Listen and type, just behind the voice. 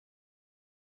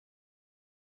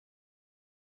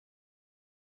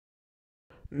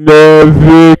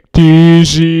NeviiK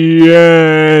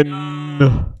DzN.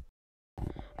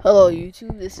 Hello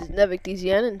YouTube, this is NeviiK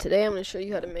DzN, and today I'm going to show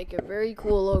you how to make a very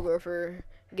cool logo for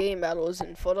Gamebattles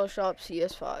in PhotoShop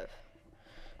CS5.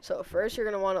 So first you're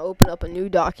going to want to open up a new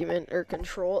document, or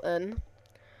Control N,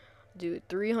 do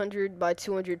 300 by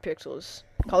 200 pixels.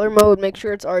 Color mode, make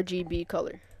sure it's RGB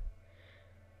color.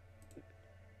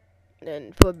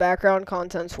 And put background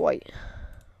contents white,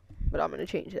 but I'm going to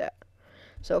change that.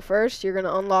 So first you're going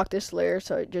to unlock this layer,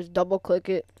 so just double click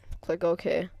it, click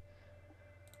OK.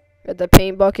 Get the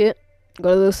paint bucket,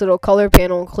 go to this little color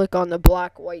panel and click on the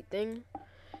black white thing.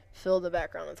 Fill the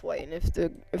background with white, and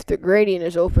if the gradient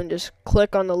is open, just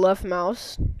click on the left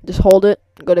mouse, just hold it,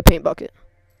 and go to paint bucket.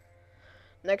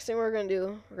 Next thing we're gonna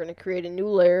do, we're gonna create a new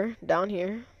layer down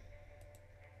here.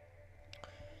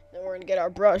 Then we're gonna get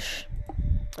our brush.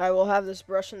 I will have this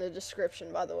brush in the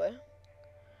description, by the way.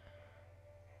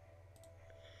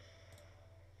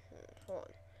 Hold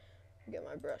on, get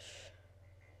my brush.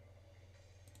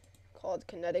 Called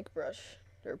Kinetic Brush.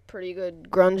 They're pretty good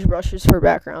grunge brushes for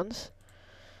backgrounds.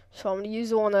 So I'm going to use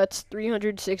the one that's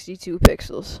 362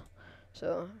 pixels.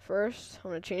 So first, I'm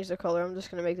going to change the color. I'm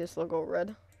just going to make this logo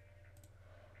red.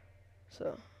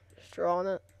 So just draw on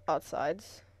the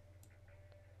outsides.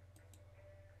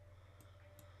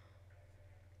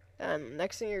 And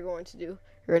next thing you're going to do,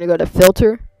 you're going to go to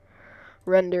Filter,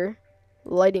 Render,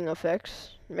 Lighting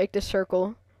Effects. Make the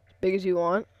circle as big as you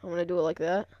want. I'm going to do it like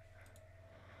that.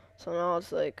 So now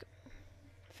it's like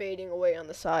fading away on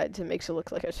the sides. It makes it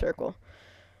look like a circle.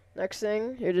 Next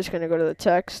thing, you're just going to go to the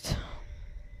text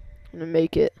and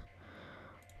make it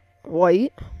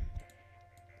white.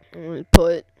 And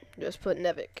just put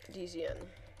NeviiK DzN.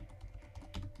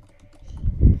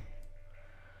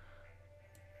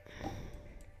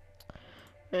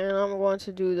 And I'm going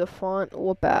to do the font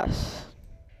whoop ass.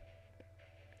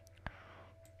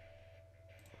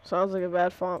 Sounds like a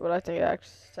bad font, but I think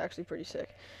it's actually pretty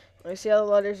sick. I see how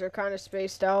the letters are kind of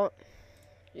spaced out.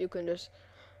 You can just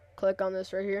click on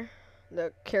this right here,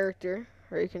 the character,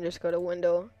 or you can just go to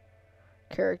Window,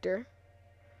 Character.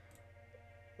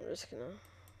 I'm just gonna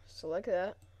select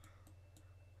that,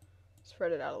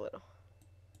 spread it out a little.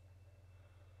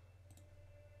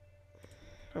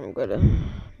 I'm gonna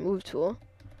Move tool,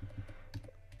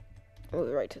 move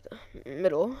it right to the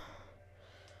middle.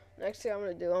 Next thing I'm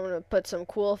gonna put some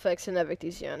cool effects in NeviiK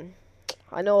DzN.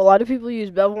 I know a lot of people use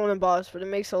bevel and emboss, but it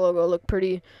makes the logo look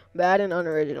pretty bad and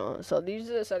unoriginal. So these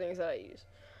are the settings that I use.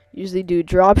 Usually do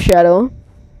drop shadow.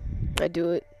 I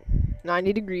do it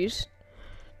 90 degrees.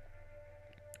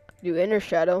 Do inner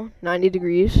shadow 90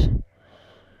 degrees.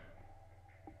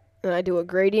 And I do a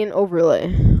gradient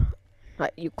overlay.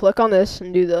 You click on this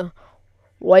and do the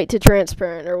white to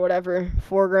transparent or whatever,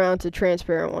 foreground to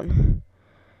transparent one.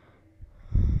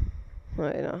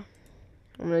 Right now,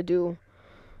 I'm gonna do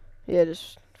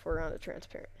just foreground to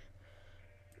transparent.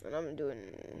 And I'm doing,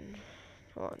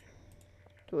 hold on,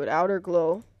 do it outer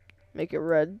glow, make it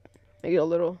red, make it a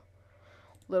little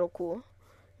cool.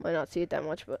 Might not see it that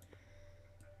much, but.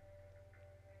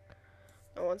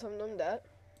 And once I'm done that,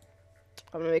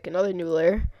 I'm gonna make another new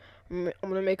layer. I'm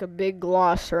gonna make a big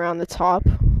gloss around the top,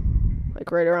 like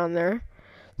right around there.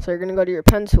 So you're gonna go to your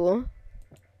pen tool,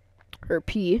 or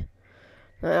P,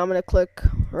 and I'm gonna click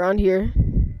around here.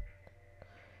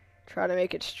 Try to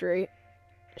make it straight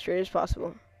as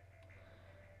possible.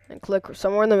 And click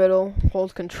somewhere in the middle,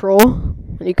 hold Control,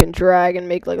 and you can drag and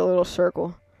make like a little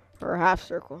circle, or a half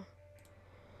circle.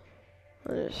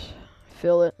 And just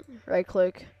fill it, right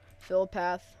click, fill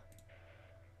path,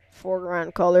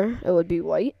 foreground color, it would be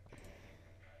white.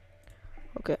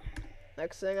 Okay,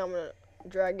 next thing I'm going to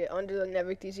drag it under the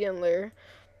NeviiK DzN layer.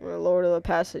 I'm going to lower the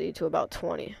opacity to about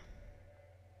 20.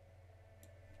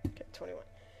 Okay, 21.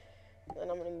 Then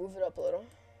I'm going to move it up a little.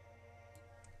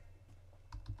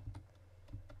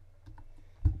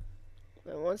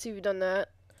 And once you've done that,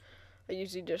 I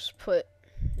usually just put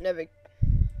NeviiK,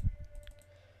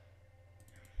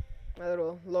 my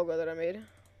little logo that I made,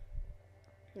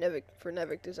 NeviiK for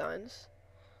NeviiK Designs.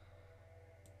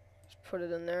 Just put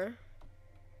it in there.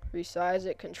 Resize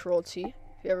it, Control T.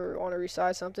 If you ever want to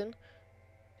resize something,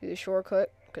 do the shortcut,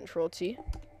 Control T.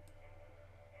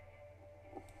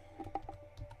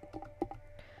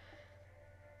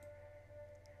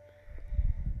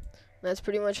 That's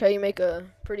pretty much how you make a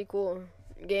pretty cool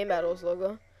Gamebattles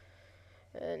logo.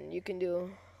 And you can do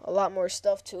a lot more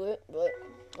stuff to it, but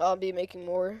I'll be making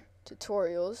more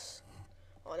tutorials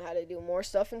on how to do more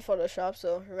stuff in Photoshop.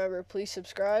 So remember, please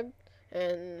subscribe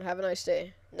and have a nice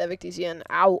day. NeviiK DzN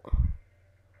out.